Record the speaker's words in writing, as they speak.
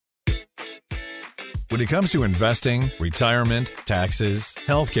When it comes to investing, retirement, taxes,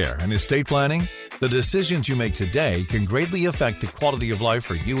 healthcare, and estate planning, the decisions you make today can greatly affect the quality of life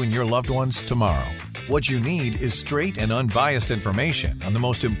for you and your loved ones tomorrow. What you need is straight and unbiased information on the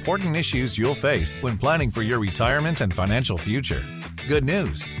most important issues you'll face when planning for your retirement and financial future. Good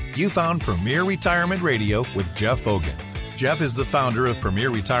news! You found Premier Retirement Radio with Jeff Fogan. Jeff is the founder of Premier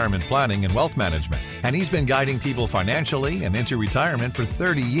Retirement Planning and Wealth Management, and he's been guiding people financially and into retirement for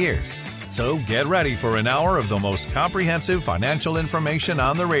 30 years. So get ready for an hour of the most comprehensive financial information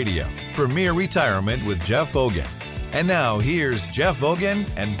on the radio. Premier Retirement with Jeff Fogan. And now here's Jeff Fogan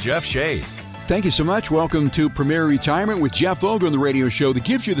and Jeff Shade. Thank you so much. Welcome to Premier Retirement with Jeff Fogan, the radio show that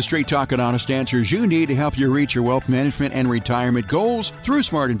gives you the straight talk and honest answers you need to help you reach your wealth management and retirement goals through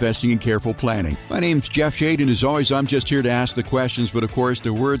smart investing and careful planning. My name's Jeff Shade, and as always, I'm just here to ask the questions, but of course,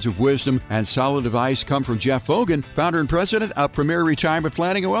 the words of wisdom and solid advice come from Jeff Fogan, founder and president of Premier Retirement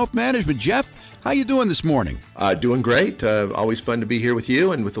Planning and Wealth Management. Jeff, how you doing this morning? Doing great. Always fun to be here with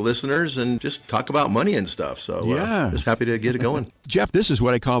you and with the listeners and just talk about money and stuff. So just happy to get it going. Jeff, this is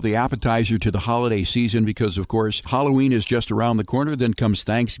what I call the appetizer to the holiday season because, of course, Halloween is just around the corner. Then comes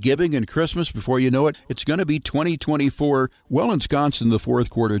Thanksgiving and Christmas. Before you know it, it's going to be 2024, well ensconced in the fourth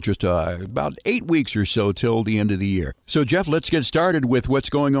quarter, just about 8 weeks or so till the end of the year. So, Jeff, let's get started with what's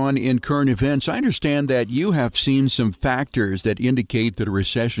going on in current events. I understand that you have seen some factors that indicate that a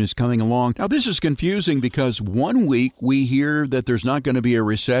recession is coming along. Now, this is confusing because one week we hear that there's not going to be a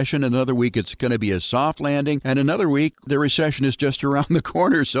recession, another week it's going to be a soft landing, and another week the recession is just around the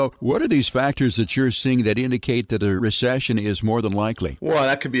corner. So what are these factors that you're seeing that indicate that a recession is more than likely? Well,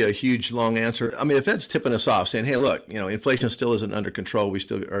 that could be a huge, long answer. I mean, the Fed's tipping us off saying, hey, look, inflation still isn't under control. We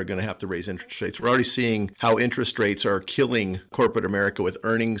still are going to have to raise interest rates. We're already seeing how interest rates are killing corporate America with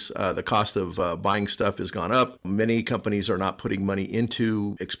earnings. The cost of buying stuff has gone up. Many companies are not putting money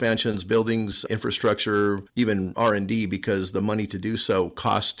into expansions, buildings, infrastructure, even R&D, because the money to do so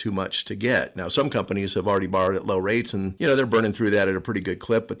costs too much to get. Now, some companies have already borrowed at low rates, and they're burning through that at a pretty good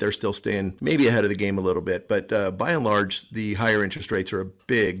clip, but they're still staying maybe ahead of the game a little bit. But by and large, the higher interest rates are a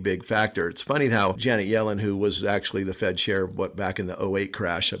big, big factor. It's funny how Janet Yellen, who was actually the Fed chair back in the '08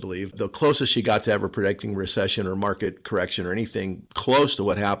 crash, I believe, the closest she got to ever predicting recession or market correction or anything close to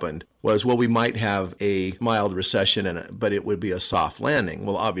what happened was, well, we might have a mild recession, but it would be a soft landing.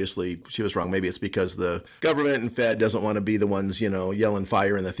 Well, obviously, she was wrong. Maybe it's because the government and Fed doesn't want to be the ones, yelling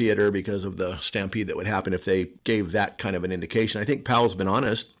fire in the theater because of the stampede that would happen if they gave that kind of an indication. I think Powell's been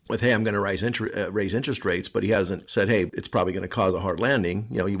honest with, hey, I'm going to raise interest rates, but he hasn't said, hey, it's probably going to cause a hard landing.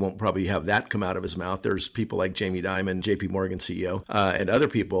 You won't probably have that come out of his mouth. There's people like Jamie Dimon, JP Morgan CEO, and other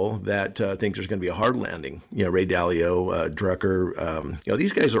people that think there's going to be a hard landing. Ray Dalio, Drucker,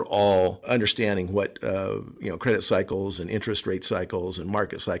 these guys are all understanding what credit cycles and interest rate cycles and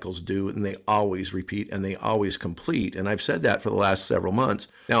market cycles do, and they always repeat and they always complete. And I've said that for the last several months.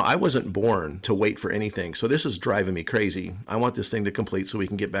 Now, I wasn't born to wait for anything, so this is driving me crazy. I want this thing to complete so we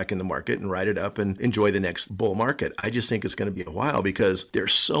can get back in the market and ride it up and enjoy the next bull market. I just think it's going to be a while because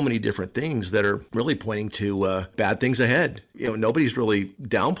there's so many different things that are really pointing to bad things ahead. Nobody's really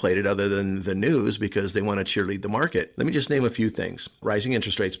downplayed it other than the news because they want to cheerlead the market. Let me just name a few things. Rising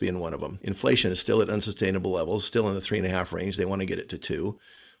interest rates being one of them. Inflation is still at unsustainable levels, still in the 3.5 range. They want to get it to 2.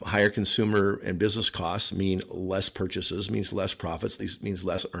 Higher consumer and business costs mean less purchases, means less profits, means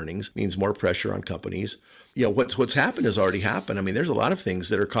less earnings, means more pressure on companies. What's happened has already happened. I mean, there's a lot of things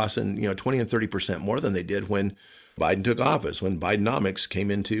that are costing 20 and 30% more than they did when Biden took office, when Bidenomics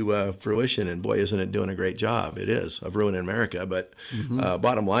came into fruition, and boy, isn't it doing a great job. It is, of ruining America. But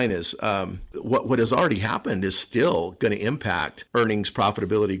bottom line is what has already happened is still going to impact earnings,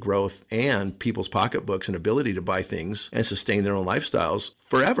 profitability, growth, and people's pocketbooks and ability to buy things and sustain their own lifestyles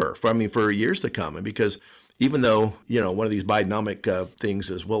forever, for years to come. And because even though, one of these Bidenomic things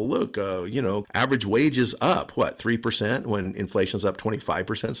is, well, look, average wage is up, 3% when inflation's up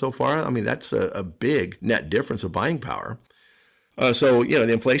 25% so far? I mean, that's a big net difference of buying power. So,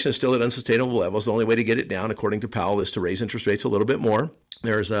 the inflation is still at unsustainable levels. The only way to get it down, according to Powell, is to raise interest rates a little bit more.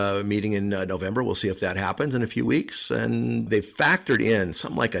 There's a meeting in November. We'll see if that happens in a few weeks. And they've factored in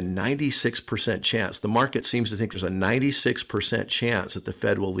something like a 96% chance. The market seems to think there's a 96% chance that the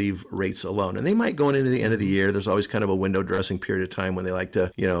Fed will leave rates alone. And they might go into the end of the year. There's always kind of a window dressing period of time when they like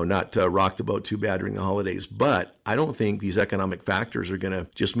to, not rock the boat too bad during the holidays. But I don't think these economic factors are going to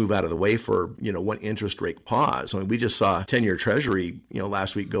just move out of the way for, one interest rate pause. I mean, we just saw 10-year Treasury,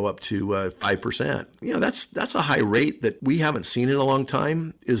 last week go up to 5%. That's a high rate that we haven't seen in a long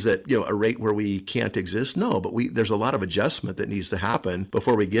time. Is that, a rate where we can't exist? No, but there's a lot of adjustment that needs to happen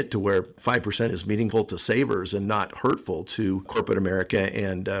before we get to where 5% is meaningful to savers and not hurtful to corporate America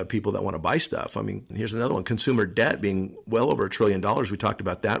and people that want to buy stuff. I mean, here's another one, consumer debt being well over $1 trillion. We talked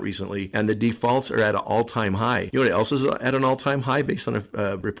about that recently. And the defaults are at an all-time high. You know what else is at an all-time high based on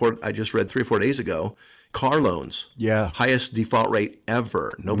a report I just read 3 or 4 days ago? Car loans. Yeah. Highest default rate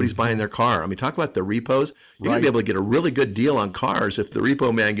ever. Nobody's buying their car. I mean, talk about the repos. You're going to be able to get a really good deal on cars if the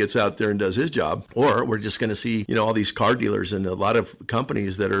repo man gets out there and does his job. Or we're just going to see, all these car dealers and a lot of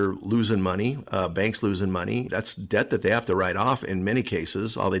companies that are losing money, banks losing money. That's debt that they have to write off in many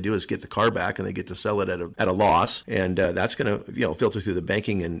cases. All they do is get the car back and they get to sell it at a loss. And that's going to, filter through the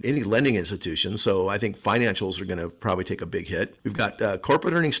banking and any lending institution. So I think financials are going to probably take a big hit. We've got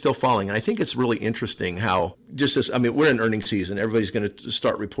corporate earnings still falling. And I think it's really interesting how we're in earnings season. Everybody's going to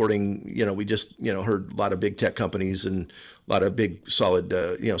start reporting. We just, heard a lot of big tech companies and a lot of big solid,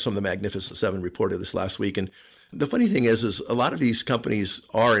 some of the Magnificent Seven reported this last week. And the funny thing is a lot of these companies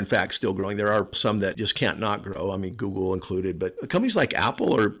are in fact still growing. There are some that just can't not grow. I mean, Google included, but companies like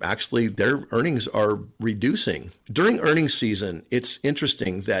Apple are actually, their earnings are reducing. During earnings season, it's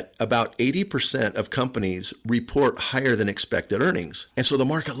interesting that about 80% of companies report higher than expected earnings. And so the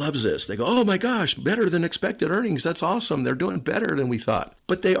market loves this. They go, oh my gosh, better than expected earnings. That's awesome. They're doing better than we thought.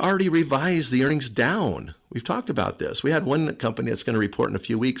 But they already revised the earnings down. We've talked about this. We had one company that's going to report in a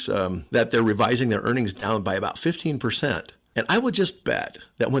few weeks that they're revising their earnings down by about 15%. And I would just bet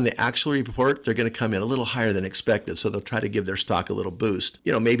that when they actually report, they're going to come in a little higher than expected. So they'll try to give their stock a little boost.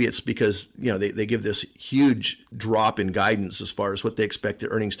 Maybe it's because, they give this huge drop in guidance as far as what they expect their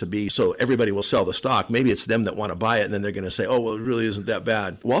earnings to be. So everybody will sell the stock. Maybe it's them that want to buy it. And then they're going to say, oh, well, it really isn't that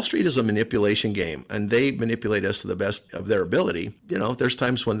bad. Wall Street is a manipulation game and they manipulate us to the best of their ability. There's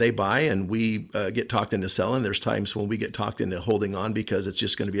times when they buy and we get talked into selling. There's times when we get talked into holding on because it's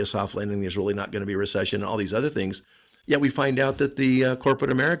just going to be a soft landing. There's really not going to be a recession and all these other things. Yet we find out that the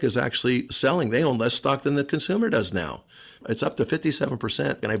corporate America is actually selling. They own less stock than the consumer does now. It's up to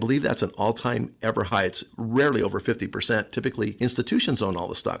 57%, and I believe that's an all-time ever high. It's rarely over 50%. Typically, institutions own all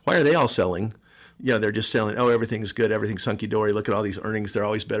the stock. Why are they all selling? They're just selling, oh, everything's good, everything's hunky-dory. Look at all these earnings. They're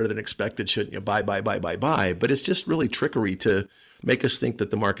always better than expected. Shouldn't you buy? But it's just really trickery to make us think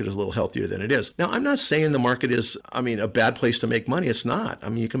that the market is a little healthier than it is. Now, I'm not saying the market is, a bad place to make money. It's not.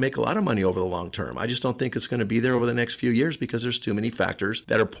 You can make a lot of money over the long term. I just don't think it's going to be there over the next few years because there's too many factors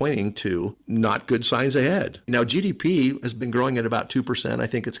that are pointing to not good signs ahead. Now, GDP has been growing at about 2%. I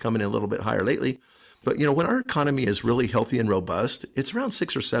think it's coming in a little bit higher lately. But, when our economy is really healthy and robust, it's around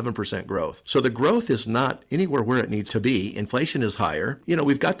 6 or 7% growth. So the growth is not anywhere where it needs to be. Inflation is higher.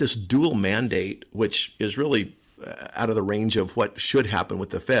 We've got this dual mandate, which is really out of the range of what should happen with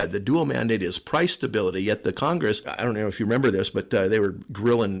the Fed. The dual mandate is price stability, yet the Congress, I don't know if you remember this, but they were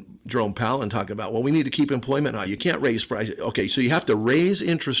grilling Jerome Powell and talking about, well, we need to keep employment high. You can't raise prices. Okay, so you have to raise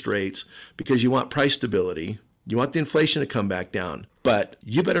interest rates because you want price stability. You want the inflation to come back down. But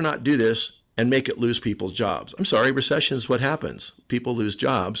you better not do this and make it lose people's jobs. I'm sorry, recession is what happens. People lose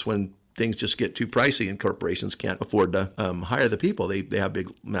jobs when things just get too pricey and corporations can't afford to hire the people. They have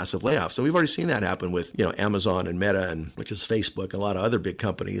big, massive layoffs. So we've already seen that happen with, Amazon and Meta, and which is Facebook, and a lot of other big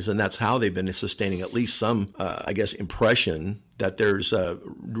companies. And that's how they've been sustaining at least some, impression that there's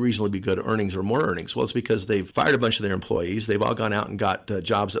reasonably good earnings or more earnings. Well, it's because they've fired a bunch of their employees. They've all gone out and got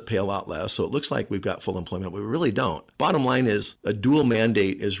jobs that pay a lot less. So it looks like we've got full employment, but we really don't. Bottom line is a dual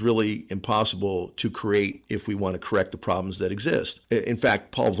mandate is really impossible to create if we want to correct the problems that exist. In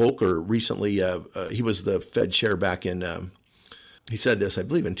fact, Paul Volcker recently, he was the Fed chair back in, he said this, I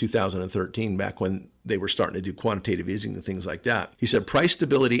believe in 2013, back when they were starting to do quantitative easing and things like that. He said, price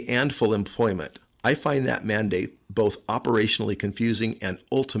stability and full employment. I find that mandate both operationally confusing and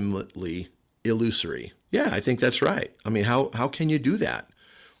ultimately illusory. Yeah, I think that's right. How can you do that?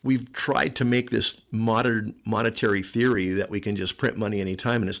 We've tried to make this modern monetary theory that we can just print money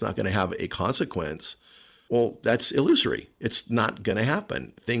anytime and it's not going to have a consequence. Well, that's illusory. It's not going to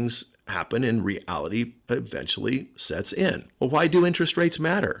happen. Things happen and reality eventually sets in. Well, why do interest rates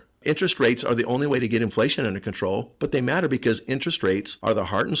matter? Interest rates are the only way to get inflation under control, but they matter because interest rates are the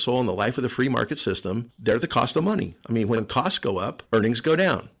heart and soul and the life of the free market system. They're the cost of money. When costs go up, earnings go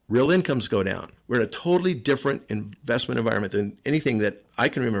down. Real incomes go down. We're in a totally different investment environment than anything that I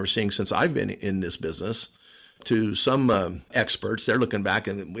can remember seeing since I've been in this business. to some experts, they're looking back,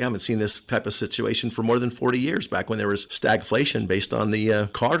 and we haven't seen this type of situation for more than 40 years, back when there was stagflation based on the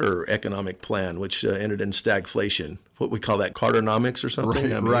Carter economic plan, which ended in stagflation. What we call that, Carternomics or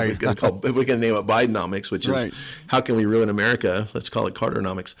something? Right. We can name it Bidenomics, which is how can we ruin America? Let's call it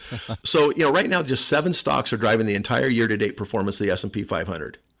Carternomics. So, right now, just 7 stocks are driving the entire year-to-date performance of the S&P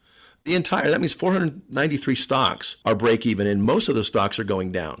 500. That means 493 stocks are break even, and most of the stocks are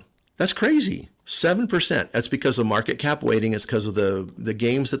going down. That's crazy. 7%. That's because of market cap weighting. It's because of the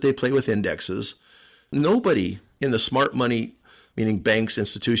games that they play with indexes. Nobody in the smart money, meaning banks,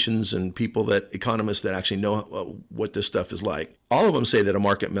 institutions, and economists that actually know what this stuff is like, all of them say that a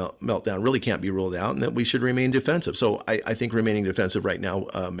market meltdown really can't be ruled out and that we should remain defensive. So I think remaining defensive right now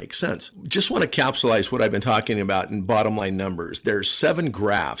makes sense. Just want to capsulize what I've been talking about in bottom line numbers. There's 7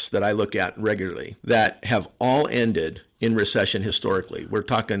 graphs that I look at regularly that have all ended in recession historically. We're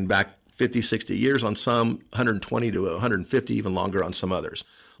talking back 50, 60 years on some, 120 to 150, even longer on some others.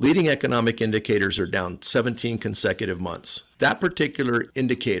 Leading economic indicators are down 17 consecutive months. That particular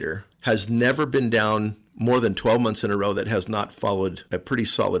indicator has never been down more than 12 months in a row that has not followed a pretty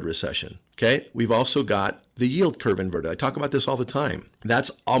solid recession. Okay. We've also got the yield curve inverted. I talk about this all the time.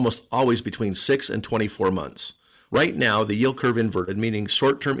 That's almost always between 6 and 24 months. Right now, the yield curve inverted, meaning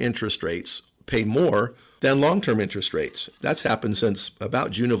short-term interest rates pay more than long-term interest rates. That's happened since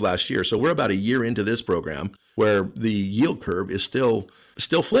about June of last year. So we're about a year into this program where the yield curve is still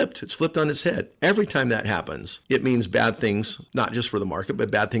flipped. It's flipped on its head. Every time that happens, it means bad things, not just for the market,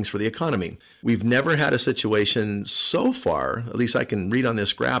 but bad things for the economy. We've never had a situation so far, at least I can read on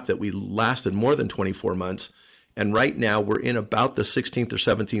this graph, that we lasted more than 24 months. And right now we're in about the 16th or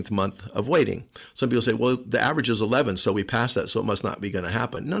 17th month of waiting. Some people say, well, the average is 11, so we passed that, so it must not be going to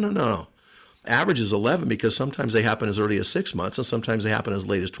happen. No. Average is 11 because sometimes they happen as early as 6 months and sometimes they happen as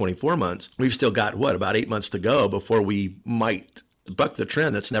late as 24 months. We've still got, about 8 months to go before we might buck the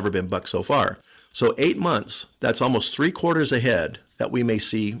trend that's never been bucked so far. So 8 months, that's almost 3 quarters ahead that we may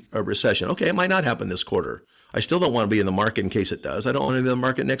see a recession. Okay, it might not happen this quarter. I still don't want to be in the market in case it does. I don't want to be in the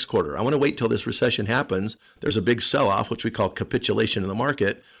market next quarter. I want to wait till this recession happens. There's a big sell-off, which we call capitulation in the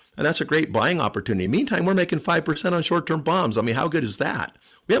market, and that's a great buying opportunity. Meantime, we're making 5% on short-term bonds. I mean, how good is that?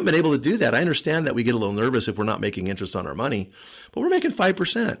 We haven't been able to do that. I understand that we get a little nervous if we're not making interest on our money, but we're making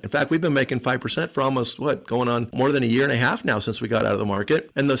 5%. In fact, we've been making 5% for almost, going on more than a year and a half now since we got out of the market.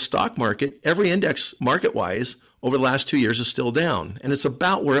 And the stock market, every index market-wise, over the last 2 years is still down. And it's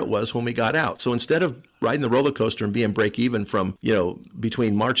about where it was when we got out. So instead of riding the roller coaster and being break even from,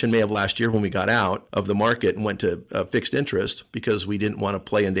 between March and May of last year when we got out of the market and went to fixed interest because we didn't want to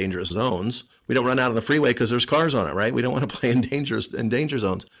play in dangerous zones. We don't run out on the freeway because there's cars on it, right? We don't want to play in danger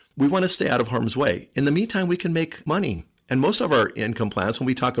zones. We want to stay out of harm's way. In the meantime, we can make money. And most of our income plans, when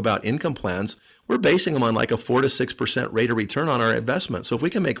we talk about income plans, we're basing them on like a 4 to 6% rate of return on our investment. So if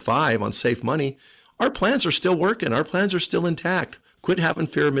we can make 5 on safe money, our plans are still working. Our plans are still intact. Quit having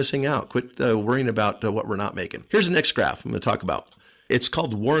fear of missing out. Quit worrying about what we're not making. Here's the next graph I'm going to talk about. It's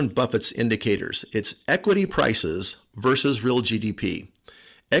called Warren Buffett's indicators. It's equity prices versus real GDP.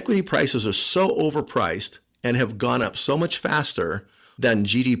 Equity prices are so overpriced and have gone up so much faster than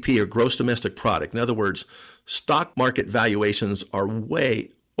GDP or gross domestic product. In other words, stock market valuations are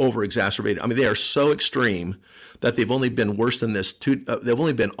way over-exacerbated. I mean, they are so extreme that they've only been worse than this. They've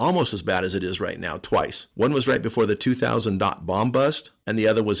only been almost as bad as it is right now twice. One was right before the 2000 dot bomb bust, and the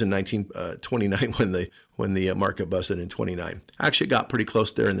other was in 1929 when the market busted in 29. Actually, it got pretty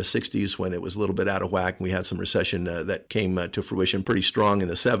close there in the 60s when it was a little bit out of whack, and we had some recession that came to fruition pretty strong in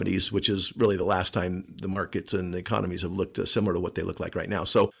the 70s, which is really the last time the markets and the economies have looked similar to what they look like right now.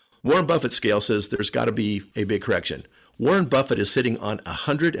 So Warren Buffett's scale says there's got to be a big correction. Warren Buffett is sitting on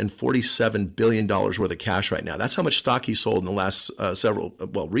 $147 billion worth of cash right now. That's how much stock he sold in the last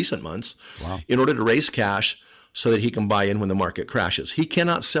recent months. Wow. In order to raise cash so that he can buy in when the market crashes. He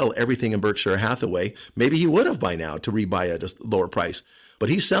cannot sell everything in Berkshire Hathaway. Maybe he would have by now to rebuy at a lower price. But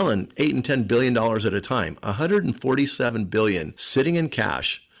he's selling $8 and $10 billion at a time. $147 billion sitting in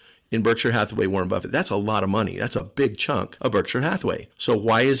cash in Berkshire Hathaway, Warren Buffett. That's a lot of money. That's a big chunk of Berkshire Hathaway. So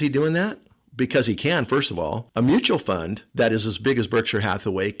why is he doing that? Because he can, first of all. A mutual fund that is as big as Berkshire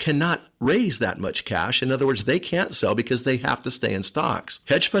Hathaway cannot raise that much cash. In other words, they can't sell because they have to stay in stocks.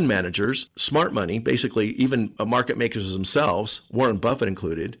 Hedge fund managers, smart money, basically even market makers themselves, Warren Buffett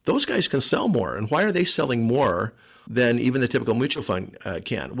included, those guys can sell more. And why are they selling more than even the typical mutual fund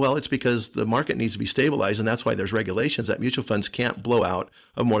can? Well, it's because the market needs to be stabilized, and that's why there's regulations that mutual funds can't blow out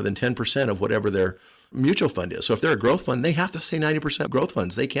of more than 10% of whatever their mutual fund is. So if they're a growth fund, they have to say 90% growth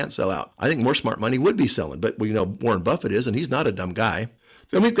funds. They can't sell out. I think more smart money would be selling, but we know Warren Buffett is, and he's not a dumb guy.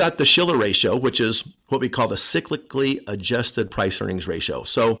 Then we've got the Shiller ratio, which is what we call the cyclically adjusted price earnings ratio.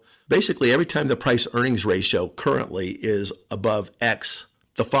 So basically, every time the price earnings ratio currently is above X,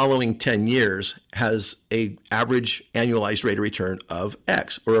 the following 10 years has a average annualized rate of return of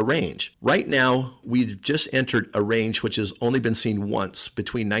X, or a range. Right now, we've just entered a range which has only been seen once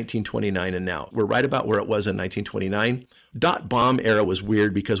between 1929 and now. We're right about where it was in 1929. Dot-bomb era was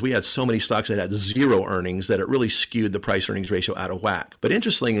weird because we had so many stocks that had zero earnings that it really skewed the price earnings ratio out of whack. But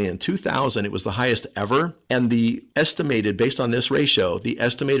interestingly, in 2000, it was the highest ever. And the estimated, based on this ratio, the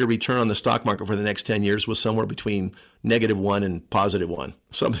estimated return on the stock market for the next 10 years was somewhere between -1 and +1,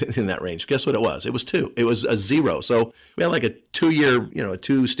 something in that range. Guess what it was? It was 2. It was a 0. So we had like a 2-year, a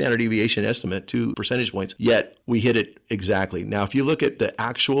 2 standard deviation estimate, 2 percentage points, yet we hit it exactly. Now, if you look at the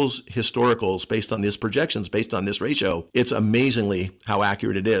actuals, historicals, based on these projections, based on this ratio, it's amazingly how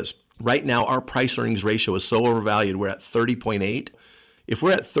accurate it is. Right now, our price earnings ratio is so overvalued. We're at 30.8. If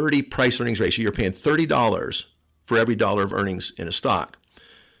we're at 30 price earnings ratio, you're paying $30 for every dollar of earnings in a stock.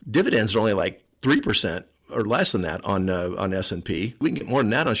 Dividends are only like 3% or less than that on S&P. We can get more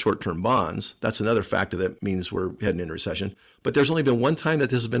than that on short-term bonds. That's another factor that means we're heading into recession. But there's only been one time that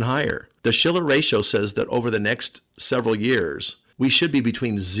this has been higher. The Shiller ratio says that over the next several years, we should be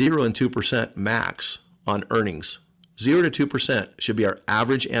between 0 and 2% max on earnings. 0 to 2% should be our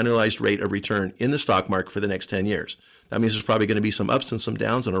average annualized rate of return in the stock market for the next 10 years. That means there's probably going to be some ups and some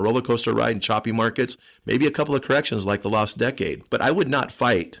downs on a roller coaster ride and choppy markets, maybe a couple of corrections like the lost decade. But I would not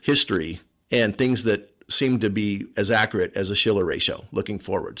fight history and things that seem to be as accurate as a Shiller ratio looking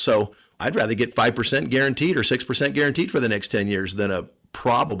forward. So I'd rather get 5% guaranteed or 6% guaranteed for the next 10 years than a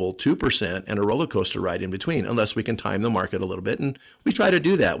probable 2% and a roller coaster ride in between, unless we can time the market a little bit. And we try to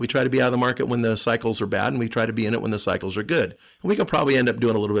do that. We try to be out of the market when the cycles are bad, and we try to be in it when the cycles are good. And we can probably end up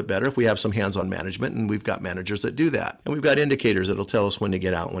doing a little bit better if we have some hands-on management, and we've got managers that do that. And we've got indicators that'll tell us when to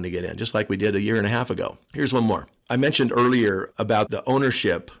get out and when to get in, just like we did a year and a half ago. Here's one more. I mentioned earlier about the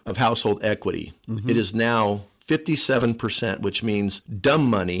ownership of household equity. Mm-hmm. It is now 57%, which means dumb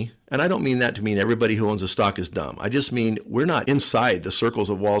money. And I don't mean that to mean everybody who owns a stock is dumb. I just mean we're not inside the circles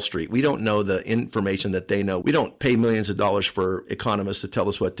of Wall Street. We don't know the information that they know. We don't pay millions of dollars for economists to tell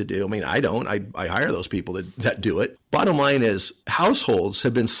us what to do. I mean, I don't. I hire those people that do it. Bottom line is households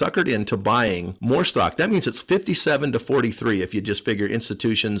have been suckered into buying more stock. That means it's 57 to 43 if you just figure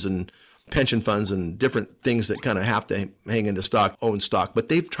institutions and pension funds and different things that kind of have to hang into stock, own stock. But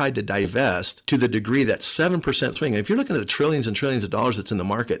they've tried to divest to the degree that 7% swing. And if you're looking at the trillions and trillions of dollars that's in the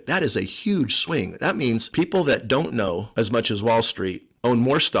market, that is a huge swing. That means people that don't know as much as Wall Street own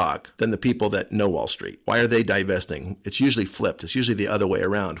more stock than the people that know Wall Street. Why are they divesting? It's usually flipped. It's usually the other way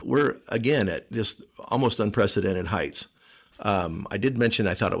around. We're, again, at just almost unprecedented heights. I did mention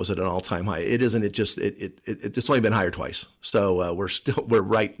I thought it was at an all-time high. It isn't. It's only been higher twice. So we're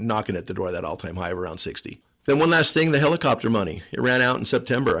right knocking at the door of that all-time high of around 60. Then one last thing, the helicopter money. It ran out in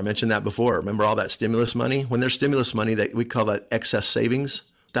September. I mentioned that before. Remember all that stimulus money? When there's stimulus money, that we call that excess savings.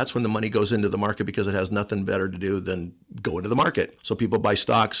 That's when the money goes into the market because it has nothing better to do than go into the market. So people buy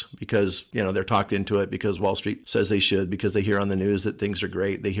stocks because, they're talked into it because Wall Street says they should, because they hear on the news that things are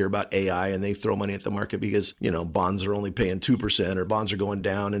great. They hear about AI and they throw money at the market because, bonds are only paying 2% or bonds are going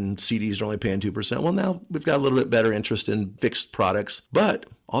down and CDs are only paying 2%. Well, now we've got a little bit better interest in fixed products, but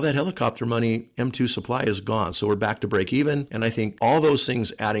all that helicopter money, M2 supply, is gone. So we're back to break even. And I think all those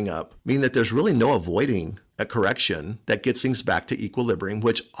things adding up mean that there's really no avoiding a correction that gets things back to equilibrium,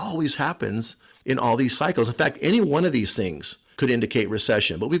 which always happens in all these cycles. In fact, any one of these things could indicate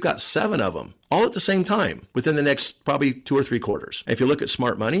recession, but we've got 7 of them all at the same time within the next probably 2 or 3 quarters. And if you look at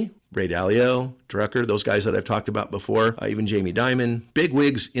smart money, Ray Dalio, Drucker, those guys that I've talked about before, even Jamie Dimon, big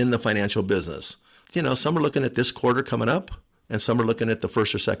wigs in the financial business. Some are looking at this quarter coming up, and some are looking at the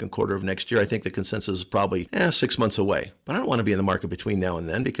first or second quarter of next year. I think the consensus is probably 6 months away. But I don't want to be in the market between now and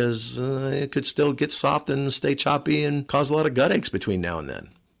then because it could still get soft and stay choppy and cause a lot of gut aches between now and then.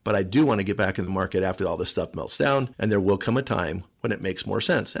 But I do want to get back in the market after all this stuff melts down, and there will come a time when it makes more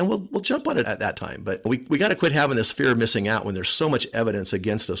sense. And we'll jump on it at that time. But we got to quit having this fear of missing out when there's so much evidence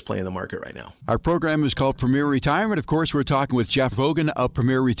against us playing the market right now. Our program is called Premier Retirement. Of course, we're talking with Jeff Vogan of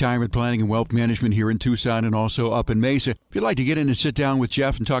Premier Retirement Planning and Wealth Management here in Tucson and also up in Mesa. If you'd like to get in and sit down with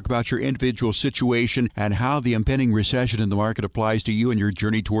Jeff and talk about your individual situation and how the impending recession in the market applies to you and your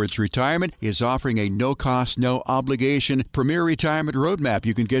journey towards retirement, is offering a no-cost, no-obligation Premier Retirement Roadmap.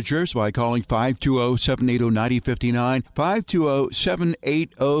 You can get yours by calling 520-780-9059, 520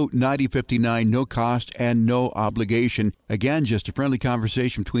 520-780-9059. No cost and no obligation. Again, just a friendly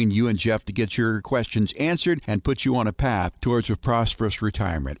conversation between you and Jeff to get your questions answered and put you on a path towards a prosperous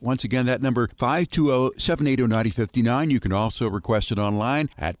retirement. Once again, that number, 520-780-9059. You can also request it online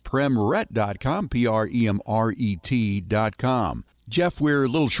at premret.com, premret.com. Jeff, we're a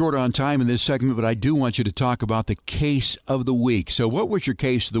little short on time in this segment, but I do want you to talk about the case of the week. So what was your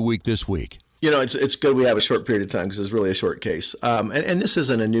case of the week this week? You know, it's good we have a short period of time because it's really a short case. And this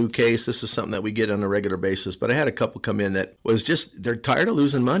isn't a new case. This is something that we get on a regular basis. But I had a couple come in that was just, they're tired of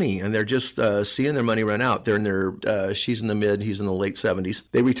losing money and they're just seeing their money run out. They're in their, she's in the mid, he's in the late 70s.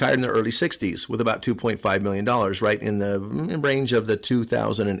 They retired in their early 60s with about $2.5 million, right in the range of the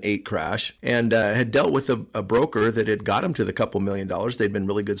 2008 crash, and had dealt with a broker that had got them to the couple $1 million. They'd been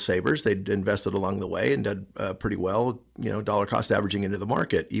really good savers. They'd invested along the way and did pretty well, dollar cost averaging into the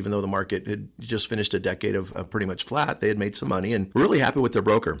market, even though the market had just finished a decade of pretty much flat. They had made some money and were really happy with their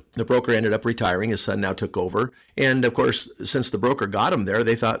broker. The broker ended up retiring. His son now took over. And of course, since the broker got him there,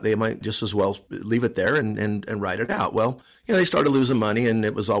 they thought they might just as well leave it there and ride it out. Well, they started losing money and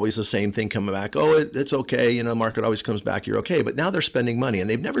it was always the same thing coming back. Oh, it's okay. The market always comes back. You're okay. But now they're spending money and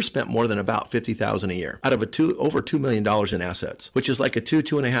they've never spent more than about $50,000 a year out of over $2 million in assets, which is like a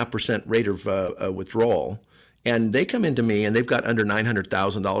 2.5% rate of withdrawal. And they come into me and they've got under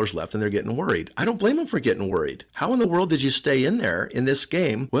 $900,000 left and they're getting worried. I don't blame them for getting worried. How in the world did you stay in there in this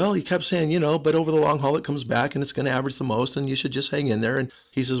game? Well, he kept saying, but over the long haul it comes back and it's going to average the most and you should just hang in there. And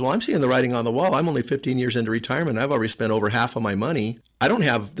he says, well, I'm seeing the writing on the wall. I'm only 15 years into retirement. I've already spent over half of my money. I don't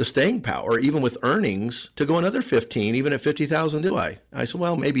have the staying power, even with earnings, to go another 15, even at 50,000, do I? I said,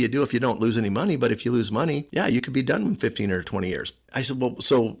 well, maybe you do if you don't lose any money, but if you lose money, yeah, you could be done in 15 or 20 years. I said, well,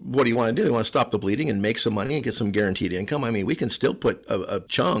 so what do you want to do? You want to stop the bleeding and make some money and get some guaranteed income? I mean, we can still put a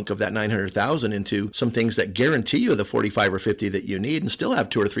chunk of that 900,000 into some things that guarantee you the 45 or 50 that you need and still have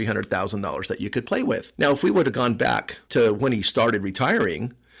 $200,000 or $300,000 that you could play with. Now, if we would have gone back to when he started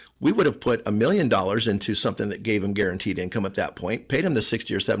retiring, we would have put $1 million into something that gave him guaranteed income at that point, paid him the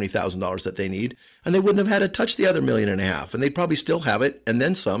 $60,000 or $70,000 that they need, and they wouldn't have had to touch the other $1.5 million. And they'd probably still have it and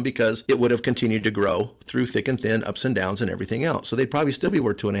then some because it would have continued to grow through thick and thin, ups and downs and everything else. So they'd probably still be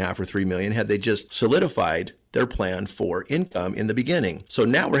worth $2.5 or $3 million had they just solidified their plan for income in the beginning. So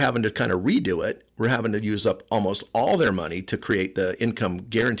now we're having to kind of redo it. We're having to use up almost all their money to create the income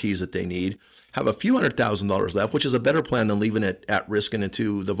guarantees that they need, have a few $100,000 left, which is a better plan than leaving it at risk and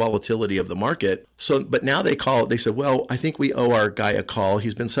into the volatility of the market. So, but now they said, well, I think we owe our guy a call.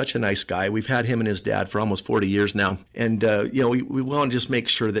 He's been such a nice guy. We've had him and his dad for almost 40 years now. And, we want to just make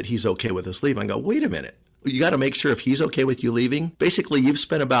sure that he's okay with us leaving. I go, wait a minute. You got to make sure if he's okay with you leaving. Basically, you've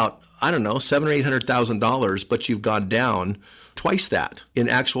spent about, $700,000 or $800,000, but you've gone down twice that in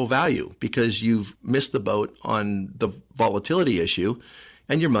actual value because you've missed the boat on the volatility issue.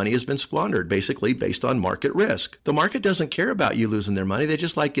 And your money has been squandered, basically based on market risk. The market doesn't care about you losing their money. They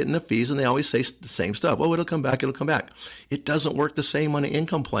just like getting the fees, and they always say the same stuff. Oh, it'll come back, it'll come back. It doesn't work the same on an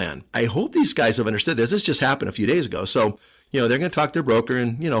income plan. I hope these guys have understood this. This just happened a few days ago. So, they're going to talk to their broker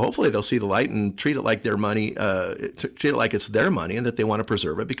and, hopefully they'll see the light and treat it like their money, treat it like it's their money and that they want to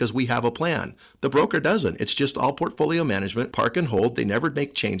preserve it because we have a plan. The broker doesn't. It's just all portfolio management, park and hold. They never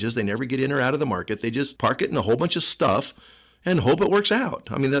make changes. They never get in or out of the market. They just park it in a whole bunch of stuff and hope it works out.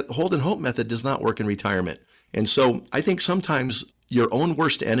 I mean, the hold and hope method does not work in retirement. And so I think sometimes your own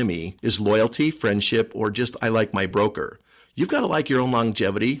worst enemy is loyalty, friendship, or just I like my broker. You've got to like your own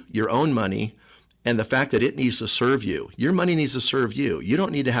longevity, your own money, and the fact that it needs to serve you. Your money needs to serve you. You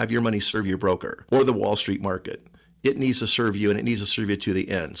don't need to have your money serve your broker or the Wall Street market. It needs to serve you, and it needs to serve you to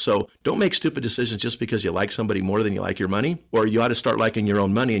the end. So don't make stupid decisions just because you like somebody more than you like your money, or you ought to start liking your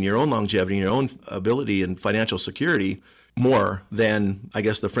own money and your own longevity and your own ability and financial security more than, I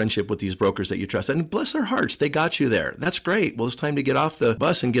guess, the friendship with these brokers that you trust. And bless their hearts, they got you there. That's great. Well, it's time to get off the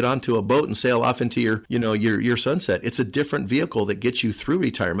bus and get onto a boat and sail off into your sunset. It's a different vehicle that gets you through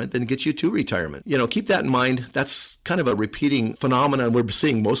retirement than gets you to retirement. Keep that in mind. That's kind of a repeating phenomenon we're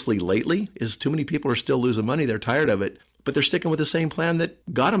seeing mostly lately is too many people are still losing money. They're tired of it, but they're sticking with the same plan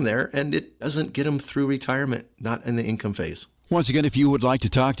that got them there, and it doesn't get them through retirement, not in the income phase. Once again, if you would like to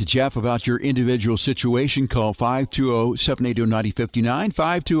talk to Jeff about your individual situation, call 520-780-9059,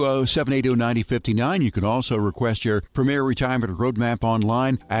 520-780-9059. You can also request your Premier Retirement Roadmap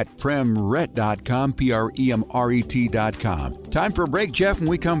online at premret.com, premret.com. Time for a break, Jeff. When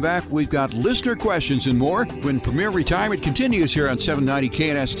we come back, we've got listener questions and more when Premier Retirement continues here on 790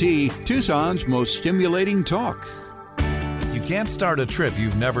 KNST, Tucson's most stimulating talk. You can't start a trip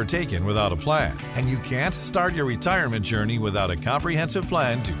you've never taken without a plan, and you can't start your retirement journey without a comprehensive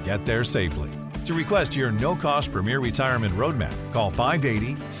plan to get there safely. To request your no-cost Premier Retirement Roadmap, call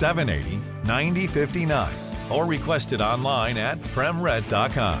 580-780-9059 or request it online at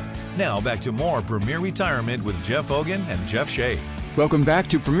premret.com. Now back to more Premier Retirement with Jeff Hogan and Jeff Shea. Welcome back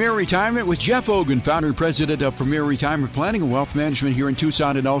to Premier Retirement with Jeff Hogan, founder and president of Premier Retirement Planning and Wealth Management here in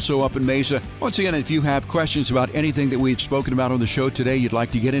Tucson and also up in Mesa. Once again, if you have questions about anything that we've spoken about on the show today, you'd like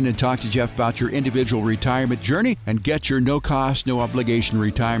to get in and talk to Jeff about your individual retirement journey and get your no-cost, no-obligation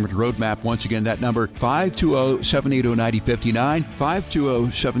retirement roadmap. Once again, that number, 520-780-9059,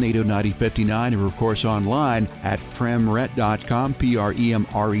 520-780-9059, or of course online at premret.com,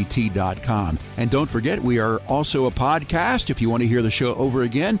 premret.com. And don't forget, we are also a podcast. If you want to hear the show over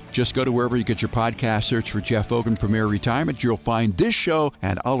again, just go to wherever you get your podcast, search for Jeff Hogan Premier Retirement. You'll find this show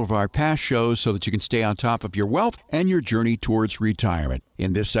and all of our past shows so that you can stay on top of your wealth and your journey towards retirement.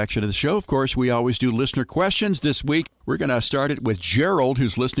 In this section of the show, of course, we always do listener questions. This week, we're going to start it with Gerald,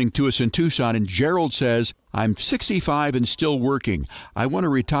 who's listening to us in Tucson. And Gerald says, I'm 65 and still working. I want to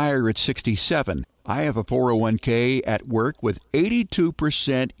retire at 67. I have a 401k at work with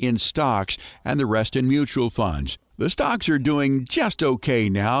 82% in stocks and the rest in mutual funds. The stocks are doing just okay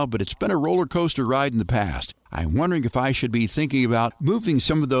now, but it's been a roller coaster ride in the past. I'm wondering if I should be thinking about moving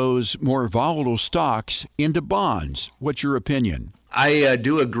some of those more volatile stocks into bonds. What's your opinion? I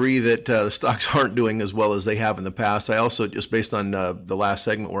do agree that the stocks aren't doing as well as they have in the past. I also, just based on the last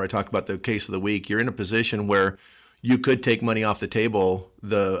segment where I talked about the case of the week, you're in a position where you could take money off the table,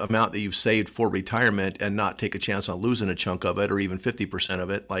 the amount that you've saved for retirement, and not take a chance on losing a chunk of it or even 50% of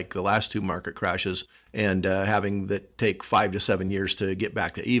it, like the last two market crashes, and having that take 5 to 7 years to get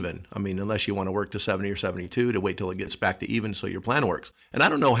back to even. I mean, unless you want to work to 70 or 72 to wait till it gets back to even so your plan works. And I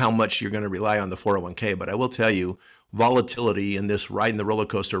don't know how much you're going to rely on the 401k, but I will tell you, volatility in this riding the roller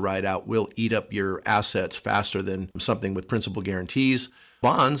coaster ride out will eat up your assets faster than something with principal guarantees.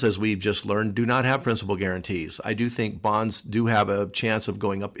 Bonds, as we've just learned, do not have principal guarantees. I do think bonds do have a chance of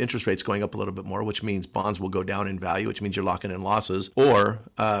going up, interest rates going up a little bit more, which means bonds will go down in value, which means you're locking in losses. Or,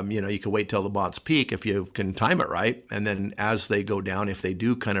 you can wait till the bonds peak if you can time it right. And then as they go down, if they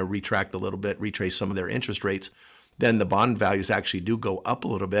do kind of retract a little bit, retrace some of their interest rates, then the bond values actually do go up a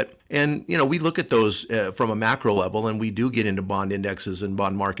little bit. And, we look at those from a macro level, and we do get into bond indexes and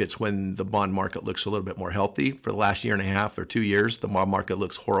bond markets when the bond market looks a little bit more healthy. For the last year and a half or 2 years, the bond market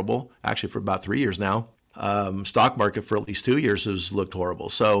looks horrible. Actually, for about 3 years now. Stock market for at least 2 years has looked horrible.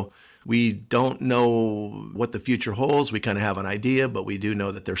 So we don't know what the future holds. We kind of have an idea, but we do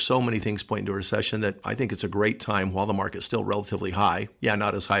know that there's so many things pointing to a recession that I think it's a great time while the market's still relatively high. Yeah,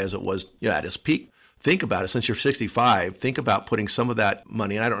 not as high as it was at its peak. Think about it. Since you're 65, think about putting some of that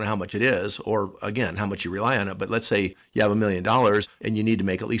money, and I don't know how much it is, or again, how much you rely on it, but let's say you have $1 million and you need to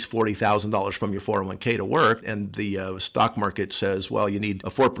make at least $40,000 from your 401k to work, and the stock market says, well, you need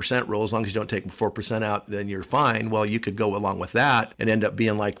a 4% rule. As long as you don't take 4% out, then you're fine. Well, you could go along with that and end up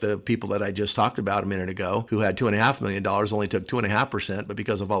being like the people that I just talked about a minute ago who had $2.5 million, only took 2.5%, but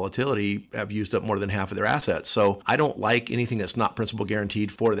because of volatility have used up more than half of their assets. So I don't like anything that's not principal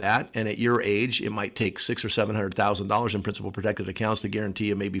guaranteed for that. And at your age, it might take $600,000 or $700,000 in principal protected accounts to guarantee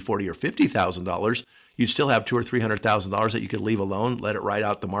you maybe $40,000 or $50,000. You'd still have $200,000 or $300,000 that you could leave alone, let it ride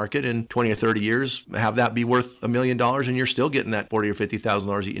out the market in 20 or 30 years, have that be worth $1 million, and you're still getting that $40,000 or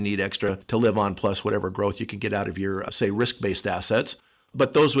 $50,000 that you need extra to live on, plus whatever growth you can get out of your, say, risk-based assets.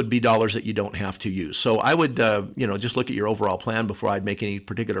 But those would be dollars that you don't have to use. So I would, just look at your overall plan before I'd make any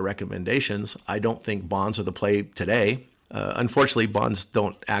particular recommendations. I don't think bonds are the play today. Unfortunately, bonds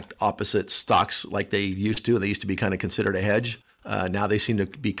don't act opposite stocks like they used to. They used to be kind of considered a hedge. Now they seem to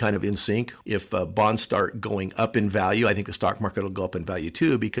be kind of in sync. If bonds start going up in value, I think the stock market will go up in value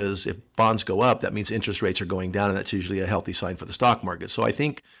too, because if bonds go up, that means interest rates are going down, and that's usually a healthy sign for the stock market. So I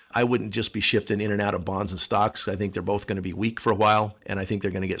think I wouldn't just be shifting in and out of bonds and stocks. I think they're both going to be weak for a while, and I think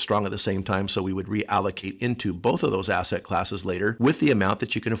they're going to get strong at the same time. So we would reallocate into both of those asset classes later with the amount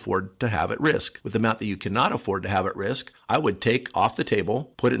that you can afford to have at risk. With the amount that you cannot afford to have at risk, I would take off the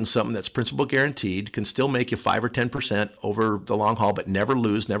table, put it in something that's principal guaranteed, can still make you 5 or 10% over the long haul, but never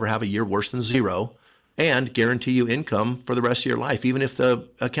lose, never have a year worse than zero, and guarantee you income for the rest of your life, even if the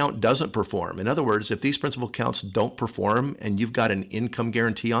account doesn't perform. In other words, if these principal accounts don't perform and you've got an income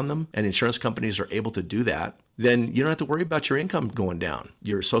guarantee on them, and insurance companies are able to do that, then you don't have to worry about your income going down.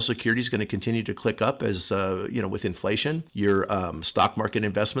 Your Social Security is going to continue to click up as, with inflation. Your stock market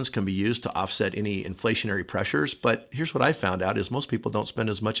investments can be used to offset any inflationary pressures. But here's what I found out is most people don't spend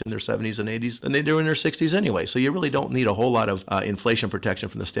as much in their 70s and 80s than they do in their 60s anyway. So you really don't need a whole lot of inflation protection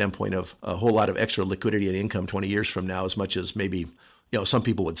from the standpoint of a whole lot of extra liquidity and income 20 years from now, as much as maybe some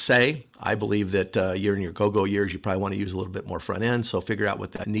people would say. I believe that you're in your go-go years, you probably want to use a little bit more front end. So figure out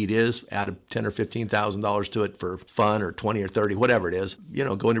what that need is, add $10,000 or $15,000 to it for fun, or 20 or 30, whatever it is.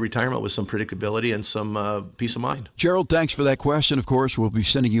 Go into retirement with some predictability and some peace of mind. Gerald, thanks for that question. Of course, we'll be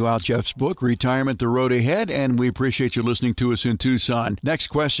sending you out Jeff's book, Retirement: The Road Ahead, and we appreciate you listening to us in Tucson. Next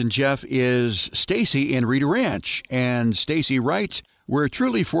question, Jeff, is Stacy in Rita Ranch. And Stacy writes, we're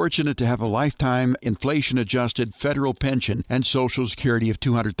truly fortunate to have a lifetime inflation-adjusted federal pension and Social Security of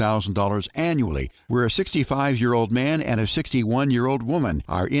 $200,000 annually. We're a 65-year-old man and a 61-year-old woman.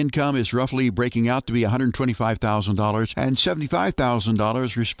 Our income is roughly breaking out to be $125,000 and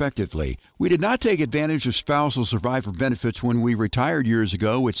 $75,000 respectively. We did not take advantage of spousal survivor benefits when we retired years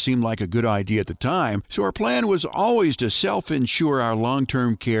ago, which seemed like a good idea at the time, so our plan was always to self-insure our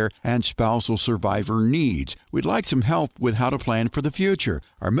long-term care and spousal survivor needs. We'd like some help with how to plan for the future.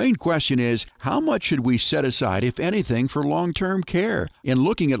 Our main question is, how much should we set aside, if anything, for long-term care? In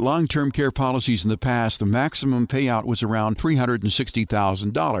looking at long-term care policies in the past, the maximum payout was around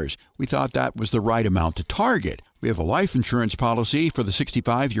 $360,000. We thought that was the right amount to target. We have a life insurance policy for the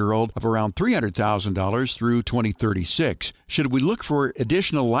 65-year-old of around $300,000 through 2036. Should we look for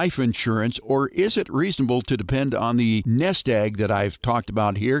additional life insurance, or is it reasonable to depend on the nest egg that I've talked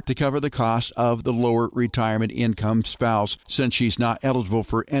about here to cover the cost of the lower retirement income spouse, since she's not eligible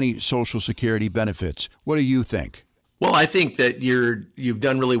for any Social Security benefits? What do you think? Well, I think that you've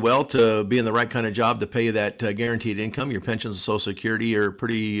done really well to be in the right kind of job to pay you that guaranteed income. Your pensions and Social Security are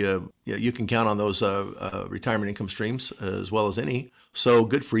pretty, you can count on those retirement income streams as well as any. So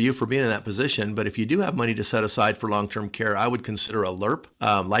good for you for being in that position. But if you do have money to set aside for long-term care, I would consider a LIRP,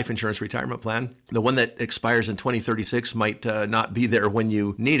 life insurance retirement plan. The one that expires in 2036 might not be there when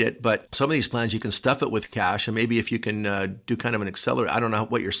you need it, but some of these plans, you can stuff it with cash. And maybe if you can do kind of an accelerator, I don't know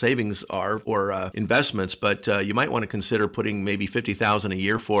what your savings are or investments, but you might want to consider putting maybe $50,000 a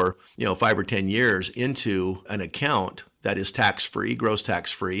year for 5 or 10 years into an account that is tax-free, gross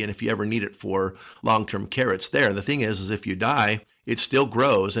tax-free. And if you ever need it for long-term care, it's there. The thing is if you die, it still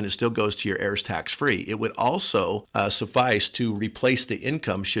grows and it still goes to your heirs tax-free. It would also suffice to replace the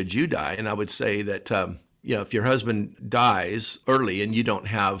income should you die. And I would say that if your husband dies early and you don't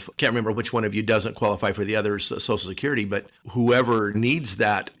have, can't remember which one of you doesn't qualify for the other's Social Security, but whoever needs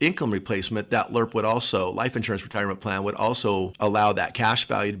that income replacement, that LIRP would also, life insurance retirement plan, would also allow that cash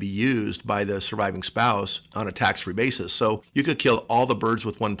value to be used by the surviving spouse on a tax-free basis. So you could kill all the birds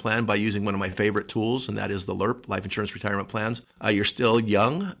with one plan by using one of my favorite tools, and that is the LIRP, life insurance retirement plans. You're still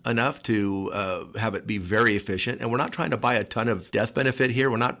young enough to have it be very efficient. And we're not trying to buy a ton of death benefit here.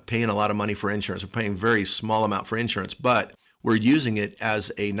 We're not paying a lot of money for insurance. We're paying very small amount for insurance, but we're using it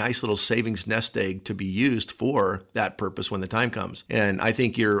as a nice little savings nest egg to be used for that purpose when the time comes. And I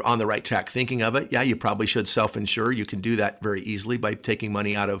think you're on the right track thinking of it. Yeah, you probably should self-insure. You can do that very easily by taking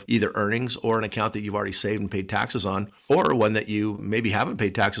money out of either earnings or an account that you've already saved and paid taxes on, or one that you maybe haven't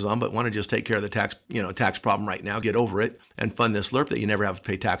paid taxes on, but want to just take care of the tax problem right now, get over it, and fund this LIRP that you never have to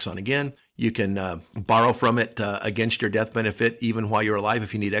pay tax on again. You can borrow from it against your death benefit even while you're alive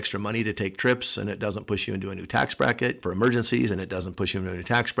if you need extra money to take trips, and it doesn't push you into a new tax bracket for emergencies, and it doesn't push you into a new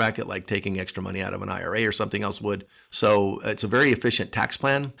tax bracket like taking extra money out of an IRA or something else would. So it's a very efficient tax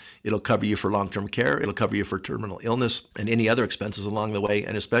plan. It'll cover you for long-term care. It'll cover you for terminal illness and any other expenses along the way,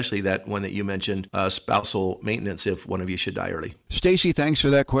 and especially that one that you mentioned, spousal maintenance if one of you should die early. Stacy, thanks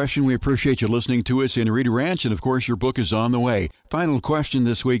for that question. We appreciate you listening to us in Rita Ranch, and of course your book is on the way. Final question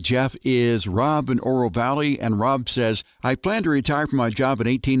this week, Jeff, is Rob in Oro Valley, and Rob says, I plan to retire from my job in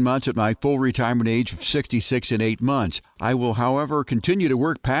 18 months at my full retirement age of 66 in 8 months. I will, however, continue to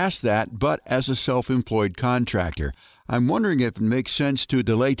work past that, but as a self-employed contractor. I'm wondering if it makes sense to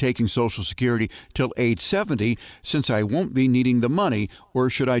delay taking Social Security till age 70 since I won't be needing the money, or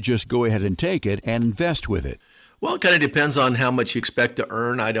should I just go ahead and take it and invest with it? Well, it kind of depends on how much you expect to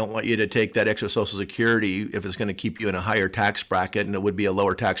earn. I don't want you to take that extra Social Security if it's going to keep you in a higher tax bracket, and it would be a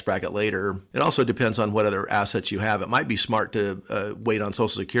lower tax bracket later. It also depends on what other assets you have. It might be smart to wait on Social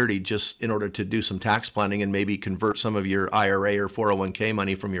Security just in order to do some tax planning and maybe convert some of your IRA or 401k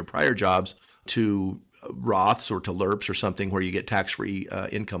money from your prior jobs to Roths or to LIRPs or something where you get tax-free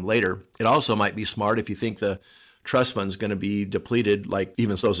income later. It also might be smart if you think the trust fund's going to be depleted, like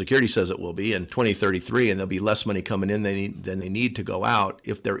even Social Security says it will be in 2033, and there'll be less money coming in than they need to go out.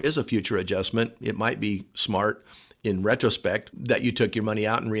 If there is a future adjustment, it might be smart in retrospect that you took your money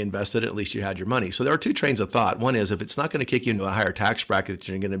out and reinvested it, at least you had your money. So there are two trains of thought. One is if it's not going to kick you into a higher tax bracket that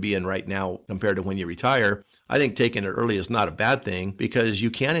you're going to be in right now compared to when you retire, I think taking it early is not a bad thing because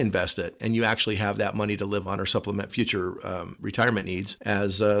you can invest it and you actually have that money to live on or supplement future retirement needs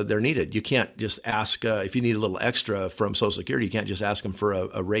as they're needed. You can't just ask, if you need a little extra from Social Security, you can't just ask them for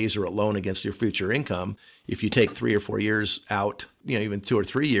a raise or a loan against your future income. If you take 3 or 4 years out, even 2 or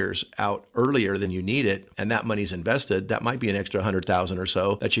 3 years out earlier than you need it, and that money's invested, that might be an extra $100,000 or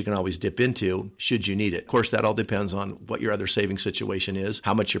so that you can always dip into should you need it. Of course, that all depends on what your other saving situation is,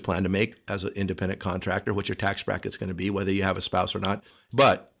 how much you plan to make as an independent contractor, what your tax bracket's going to be, whether you have a spouse or not.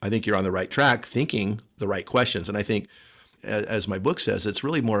 But I think you're on the right track, thinking the right questions. And I think, as my book says, it's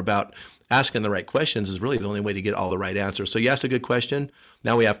really more about asking the right questions is really the only way to get all the right answers. So you asked a good question.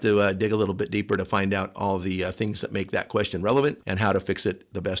 Now we have to dig a little bit deeper to find out all the things that make that question relevant and how to fix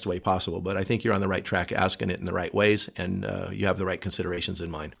it the best way possible. But I think you're on the right track asking it in the right ways, and you have the right considerations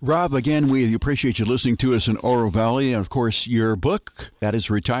in mind. Rob, again, we appreciate you listening to us in Oro Valley. And, of course, your book, that is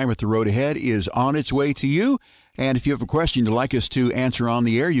Retirement, The Road Ahead, is on its way to you. And if you have a question you'd like us to answer on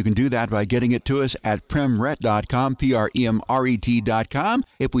the air, you can do that by getting it to us at premret.com, premret.com.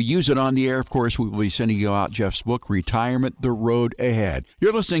 If we use it on the air, of course, we will be sending you out Jeff's book, Retirement, The Road Ahead.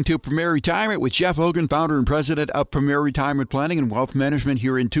 You're listening to Premier Retirement with Jeff Hogan, founder and president of Premier Retirement Planning and Wealth Management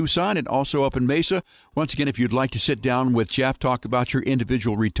here in Tucson and also up in Mesa. Once again, if you'd like to sit down with Jeff, talk about your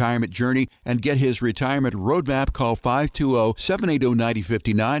individual retirement journey and get his retirement roadmap, call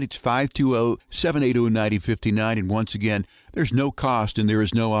 520-780-9059. It's 520-780-9059. And once again, there's no cost and there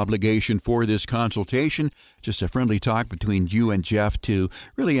is no obligation for this consultation. Just a friendly talk between you and Jeff to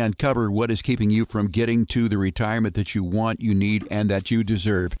really uncover what is keeping you from getting to the retirement that you want, you need, and that you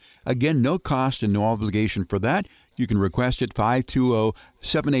deserve. Again, no cost and no obligation for that. You can request it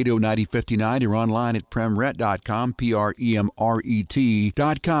 520-780-9059 or online at premret.com, premret.com.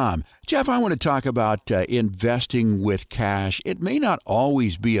 Jeff, I want to talk about investing with cash. It may not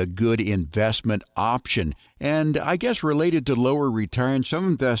always be a good investment option. And I guess related to lower returns, some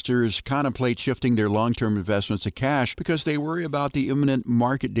investors contemplate shifting their long-term investments to cash because they worry about the imminent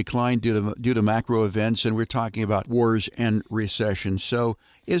market decline due to macro events, and we're talking about wars and recession. So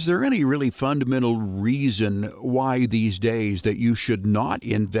is there any really fundamental reason why these days that you should not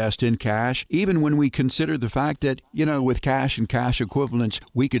invest in cash, even when we consider the fact that, with cash and cash equivalents,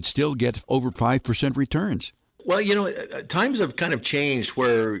 we could still get over 5% returns? Well, times have kind of changed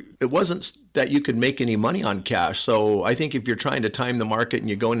where it wasn't that you could make any money on cash. So I think if you're trying to time the market and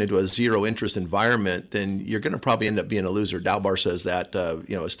you're going into a zero interest environment, then you're going to probably end up being a loser. Dalbar says that,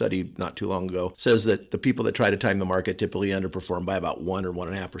 a study not too long ago says that the people that try to time the market typically underperform by about 1 or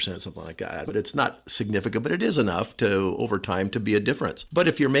 1.5%, something like that. But it's not significant, but it is enough to over time to be a difference. But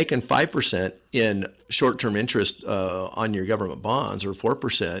if you're making 5% in short-term interest on your government bonds or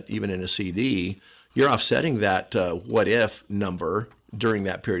 4% even in a CD, you're offsetting that what if number during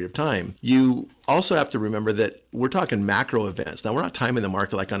that period of time. You also have to remember that we're talking macro events. Now, we're not timing the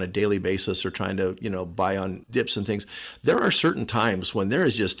market like on a daily basis or trying to, buy on dips and things. There are certain times when there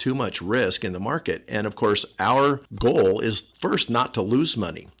is just too much risk in the market. And of course, our goal is first not to lose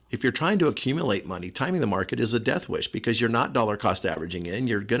money. If you're trying to accumulate money, timing the market is a death wish because you're not dollar cost averaging in.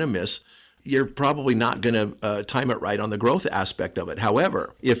 You're going to miss. You're probably not going to time it right on the growth aspect of it.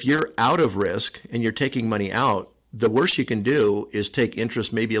 However, if you're out of risk and you're taking money out, the worst you can do is take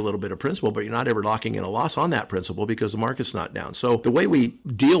interest, maybe a little bit of principal, but you're not ever locking in a loss on that principal because the market's not down. So the way we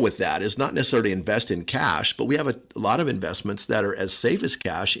deal with that is not necessarily invest in cash, but we have a lot of investments that are as safe as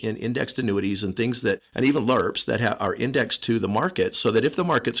cash in indexed annuities and things that, and even LERPs that are indexed to the market so that if the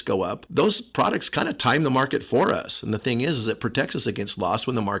markets go up, those products kind of time the market for us. And the thing is it protects us against loss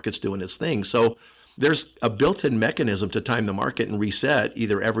when the market's doing its thing. So there's a built-in mechanism to time the market and reset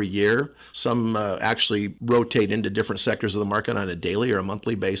either every year. Some actually rotate into different sectors of the market on a daily or a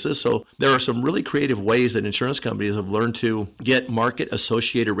monthly basis. So there are some really creative ways that insurance companies have learned to get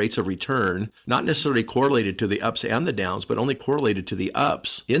market-associated rates of return, not necessarily correlated to the ups and the downs, but only correlated to the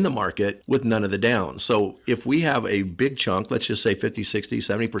ups in the market with none of the downs. So if we have a big chunk, let's just say 50, 60,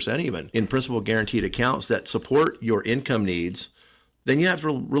 70% even, in principal guaranteed accounts that support your income needs, then you have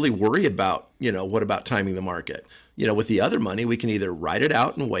to really worry about, what about timing the market? With the other money, we can either ride it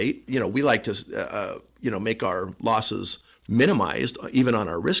out and wait. We like to, make our losses minimized, even on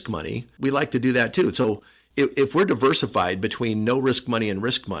our risk money. We like to do that too. So if we're diversified between no risk money and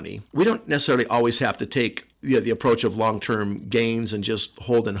risk money, we don't necessarily always have to take the approach of long-term gains and just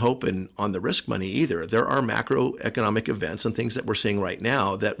hold and hope on the risk money either. There are macroeconomic events and things that we're seeing right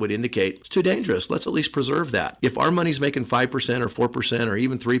now that would indicate it's too dangerous. Let's at least preserve that. If our money's making 5% or 4% or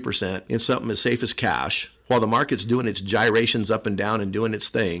even 3% in something as safe as cash, while the market's doing its gyrations up and down and doing its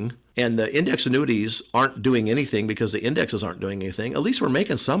thing, and the index annuities aren't doing anything because the indexes aren't doing anything, at least we're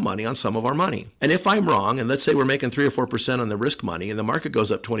making some money on some of our money. And if I'm wrong, and let's say we're making 3 or 4% on the risk money and the market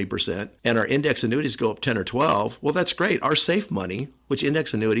goes up 20% and our index annuities go up 10 or 12, well, that's great. Our safe money, which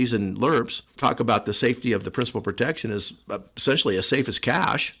index annuities and LIRPs talk about the safety of the principal protection is essentially as safe as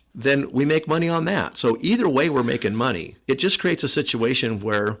cash, then we make money on that. So either way, we're making money. It just creates a situation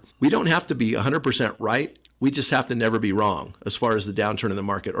where we don't have to be 100% right. We just have to never be wrong as far as the downturn in the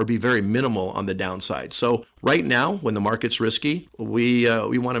market, or be very minimal on the downside. So right now, when the market's risky, we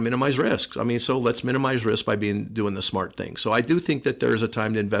want to minimize risks. I mean, so let's minimize risk by doing the smart thing. So I do think that there's a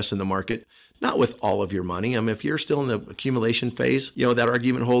time to invest in the market, not with all of your money. I mean, if you're still in the accumulation phase, that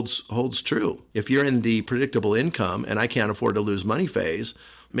argument holds true. If you're in the predictable income and I can't afford to lose money phase,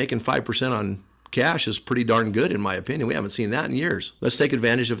 making 5% on cash is pretty darn good, in my opinion. We haven't seen that in years. Let's take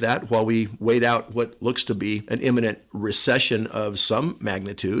advantage of that while we wait out what looks to be an imminent recession of some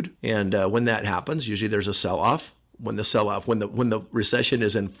magnitude. And when that happens, usually there's a sell-off. When the recession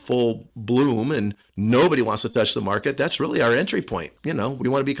is in full bloom and nobody wants to touch the market, that's really our entry point. We want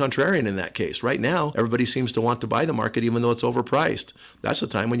to be contrarian in that case. Right now, everybody seems to want to buy the market even though it's overpriced. That's the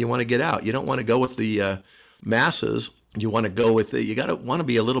time when you want to get out. You don't want to go with the masses. You want to go with you want to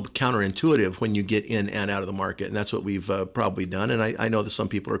be a little counterintuitive when you get in and out of the market. And that's what we've probably done. And I know that some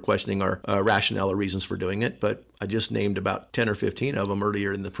people are questioning our rationale or reasons for doing it, but I just named about 10 or 15 of them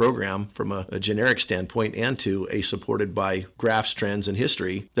earlier in the program from a generic standpoint and to a supported by graphs, trends, and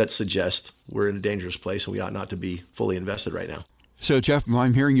history that suggest we're in a dangerous place and we ought not to be fully invested right now. So, Jeff, if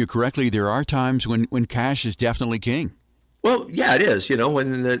I'm hearing you correctly, there are times when cash is definitely king. Well, yeah, it is.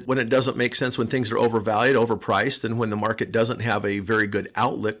 When it doesn't make sense, when things are overvalued, overpriced, and when the market doesn't have a very good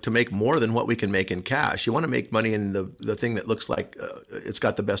outlook to make more than what we can make in cash. You want to make money in the thing that looks like it's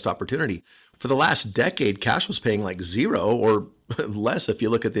got the best opportunity. For the last decade, cash was paying like zero or less if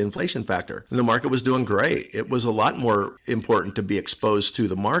you look at the inflation factor. And the market was doing great. It was a lot more important to be exposed to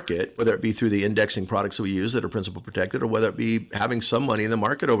the market, whether it be through the indexing products that we use that are principal protected, or whether it be having some money in the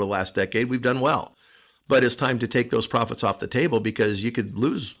market over the last decade. We've done well. But it's time to take those profits off the table because you could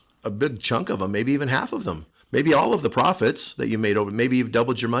lose a big chunk of them, maybe even half of them, maybe all of the profits that you made over. Maybe you've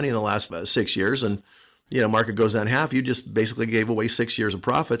doubled your money in the last 6 years, and market goes down half. You just basically gave away 6 years of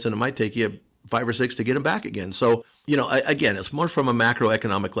profits, and it might take you 5 or 6 to get them back again. So again, it's more from a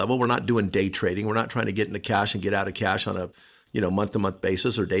macroeconomic level. We're not doing day trading. We're not trying to get into cash and get out of cash on a month-to-month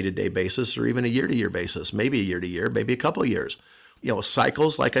basis or day-to-day basis or even a year-to-year basis. Maybe a year-to-year, maybe a couple of years.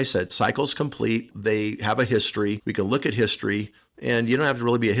 Cycles, like I said, cycles complete. They have a history. We can look at history, and you don't have to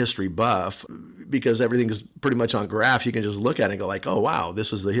really be a history buff because everything is pretty much on graphs. You can just look at it and go like, oh, wow,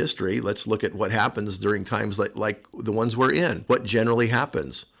 this is the history. Let's look at what happens during times like the ones we're in. What generally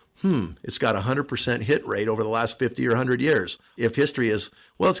happens? It's got a 100% hit rate over the last 50 or 100 years. If history is,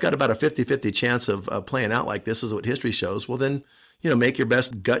 it's got about a 50-50 chance of playing out like this is what history shows, well then, make your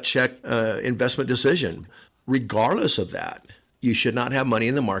best gut check investment decision. Regardless of that, you should not have money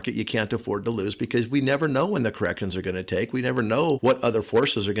in the market you can't afford to lose because we never know when the corrections are going to take. We never know what other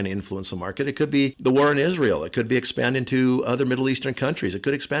forces are going to influence the market. It could be the war in Israel. It could be expand into other Middle Eastern countries. It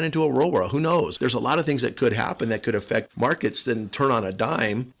could expand into a world war. Who knows? There's a lot of things that could happen that could affect markets, then turn on a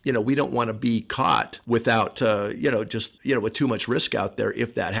dime. We don't want to be caught without, with too much risk out there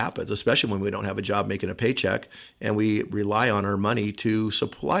if that happens, especially when we don't have a job making a paycheck and we rely on our money to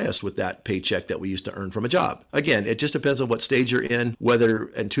supply us with that paycheck that we used to earn from a job. Again, it just depends on what stage you're in, whether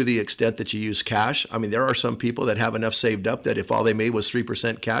and to the extent that you use cash. I mean, there are some people that have enough saved up that if all they made was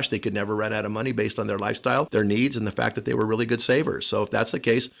 3% cash, they could never run out of money based on their lifestyle, their needs, and the fact that they were really good savers. So if that's the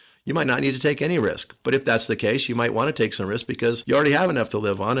case, you might not need to take any risk. But if that's the case, you might want to take some risk because you already have enough to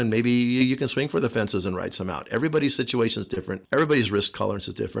live on, and maybe you can swing for the fences and ride some out. Everybody's situation is different. Everybody's risk tolerance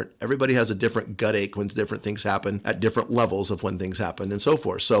is different. Everybody has a different gut ache when different things happen at different levels of when things happen and so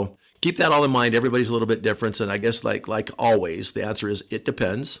forth. So keep that all in mind. Everybody's a little bit different. And I guess like always, the answer is it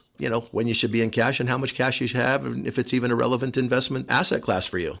depends. When you should be in cash and how much cash you should have, and if it's even a relevant investment asset class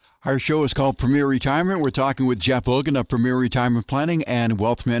for you. Our show is called Premier Retirement. We're talking with Jeff Logan of Premier Retirement Planning and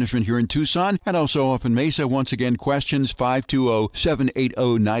Wealth Management here in Tucson and also up in Mesa. Once again, questions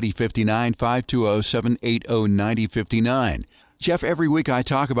 520-780-9059, 520-780-9059. Jeff, every week I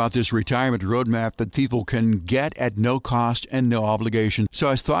talk about this retirement roadmap that people can get at no cost and no obligation. So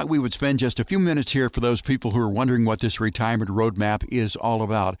I thought we would spend just a few minutes here for those people who are wondering what this retirement roadmap is all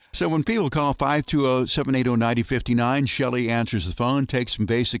about. So when people call 520-780-9059, Shelley answers the phone, takes some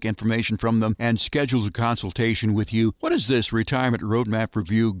basic information from them, and schedules a consultation with you. What is this retirement roadmap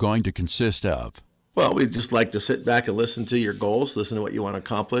review going to consist of? Well, we just like to sit back and listen to your goals, listen to what you want to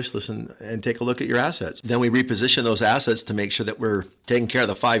accomplish, listen and take a look at your assets. Then we reposition those assets to make sure that we're taking care of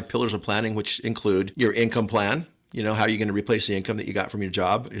the 5 pillars of planning, which include your income plan. You know, how are you going to replace the income that you got from your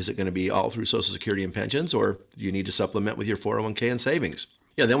job? Is it going to be all through Social Security and pensions, or do you need to supplement with your 401k and savings?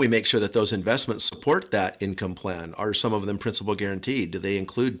 Yeah, then we make sure that those investments support that income plan. Are some of them principal guaranteed? Do they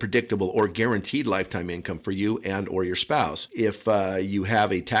include predictable or guaranteed lifetime income for you and or your spouse? If you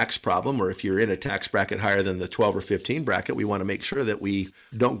have a tax problem, or if you're in a tax bracket higher than the 12 or 15 bracket, we want to make sure that we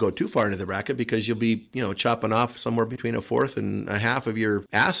don't go too far into the bracket, because you'll be, chopping off somewhere between a fourth and a half of your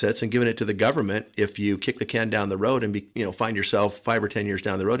assets and giving it to the government if you kick the can down the road and find yourself 5 or 10 years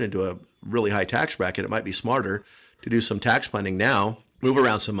down the road into a really high tax bracket. It might be smarter to do some tax planning now, move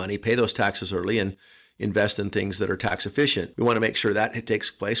around some money, pay those taxes early, and invest in things that are tax efficient. We want to make sure that it takes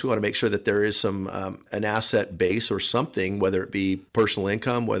place. We want to make sure that there is some an asset base or something, whether it be personal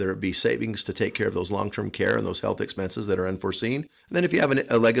income, whether it be savings to take care of those long-term care and those health expenses that are unforeseen. And then if you have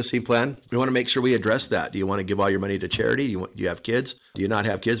a legacy plan, we want to make sure we address that. Do you want to give all your money to charity? Do you have kids? Do you not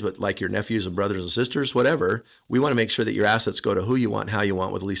have kids, but like your nephews and brothers and sisters, whatever? We want to make sure that your assets go to who you want, how you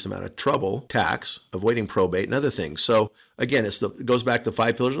want, with the least amount of trouble, tax, avoiding probate, and other things. So again, it goes back to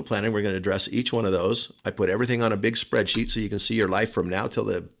 5 pillars of planning. We're going to address each one of those. I put everything on a big spreadsheet so you can see your life from now till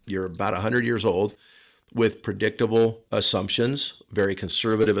you're about 100 years old, with predictable assumptions, very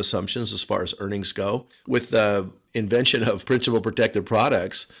conservative assumptions as far as earnings go. With the invention of principal protected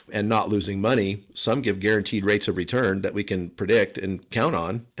products and not losing money, some give guaranteed rates of return that we can predict and count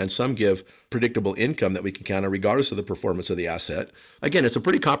on, and some give predictable income that we can count on regardless of the performance of the asset. Again, it's a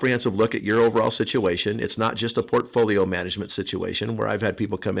pretty comprehensive look at your overall situation. It's not just a portfolio management situation where I've had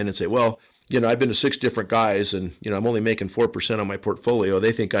people come in and say, well, I've been to 6 different guys and, I'm only making 4% on my portfolio.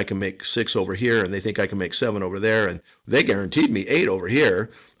 They think I can make 6 over here and they think I can make 7 over there. And they guaranteed me 8 over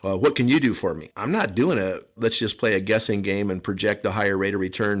here. What can you do for me? I'm not doing let's just play a guessing game and project a higher rate of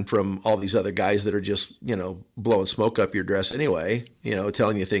return from all these other guys that are just, blowing smoke up your dress anyway,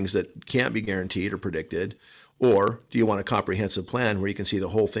 telling you things that can't be guaranteed or predicted. Or do you want a comprehensive plan where you can see the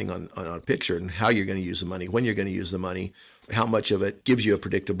whole thing on a picture and how you're going to use the money, when you're going to use the money, how much of it gives you a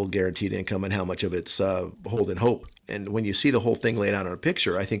predictable guaranteed income and how much of it's hold and hope. And when you see the whole thing laid out on a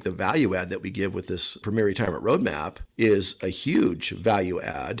picture, I think the value add that we give with this Premier Retirement Roadmap is a huge value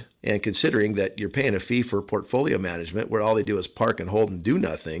add. And considering that you're paying a fee for portfolio management where all they do is park and hold and do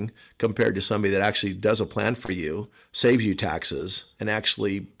nothing, compared to somebody that actually does a plan for you, saves you taxes, and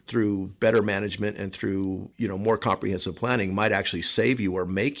actually through better management and through, more comprehensive planning might actually save you or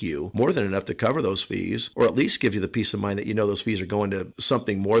make you more than enough to cover those fees, or at least give you the peace of mind that those fees are going to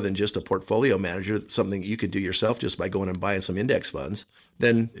something more than just a portfolio manager, something you could do yourself just by going and buying some index funds.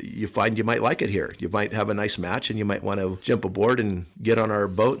 Then you find you might like it here. You might have a nice match and you might want to jump aboard and get on our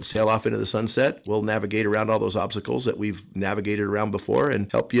boat and sail off into the sunset. We'll navigate around all those obstacles that we've navigated around before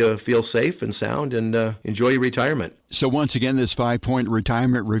and help you feel safe and sound and enjoy your retirement. So once again, this 5-point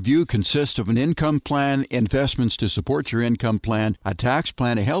retirement review consists of an income plan, investments to support your income plan, a tax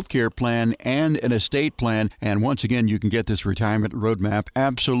plan, a healthcare plan, and an estate plan. And once again, you can get this retirement roadmap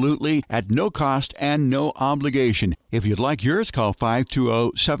absolutely at no cost and no obligation. If you'd like yours, call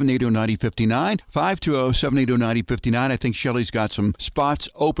 520-780-9059, 520-780-9059. I think Shelley's got some spots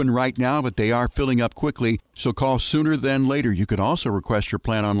open right now, but they are filling up quickly. So call sooner than later. You can also request your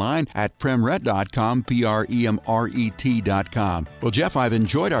plan online at premret.com, premret.com. Well, Jeff, I've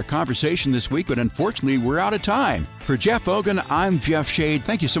enjoyed our conversation this week, but unfortunately, we're out of time. For Jeff Ogan, I'm Jeff Shade.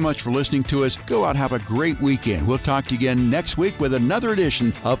 Thank you so much for listening to us. Go out, have a great weekend. We'll talk to you again next week with another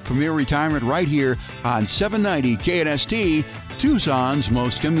edition of Premier Retirement right here on 790 KNST, Tucson's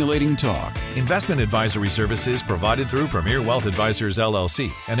most stimulating talk. Investment advisory services provided through Premier Wealth Advisors,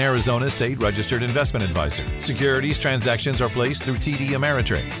 LLC, an Arizona state-registered investment advisor. Securities transactions are placed through TD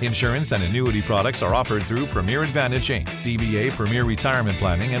Ameritrade. Insurance and annuity products are offered through Premier Advantage Inc., DBA Premier Retirement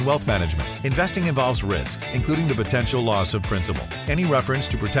Planning and Wealth Management. Investing involves risk, including the potential loss of principal. Any reference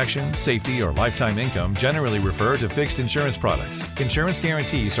to protection, safety, or lifetime income generally refer to fixed insurance products. Insurance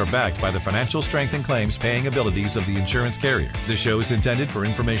guarantees are backed by the financial strength and claims paying abilities of the insurance carrier. The show is intended for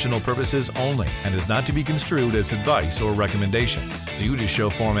informational purposes only and is not to be construed as advice or recommendations. Due to show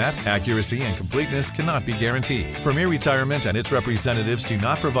format, accuracy, and completeness cannot be guaranteed. Premier Retirement and its representatives do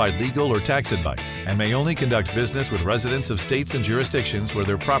not provide legal or tax advice and may only conduct business with residents of states and jurisdictions where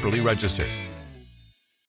they're properly registered.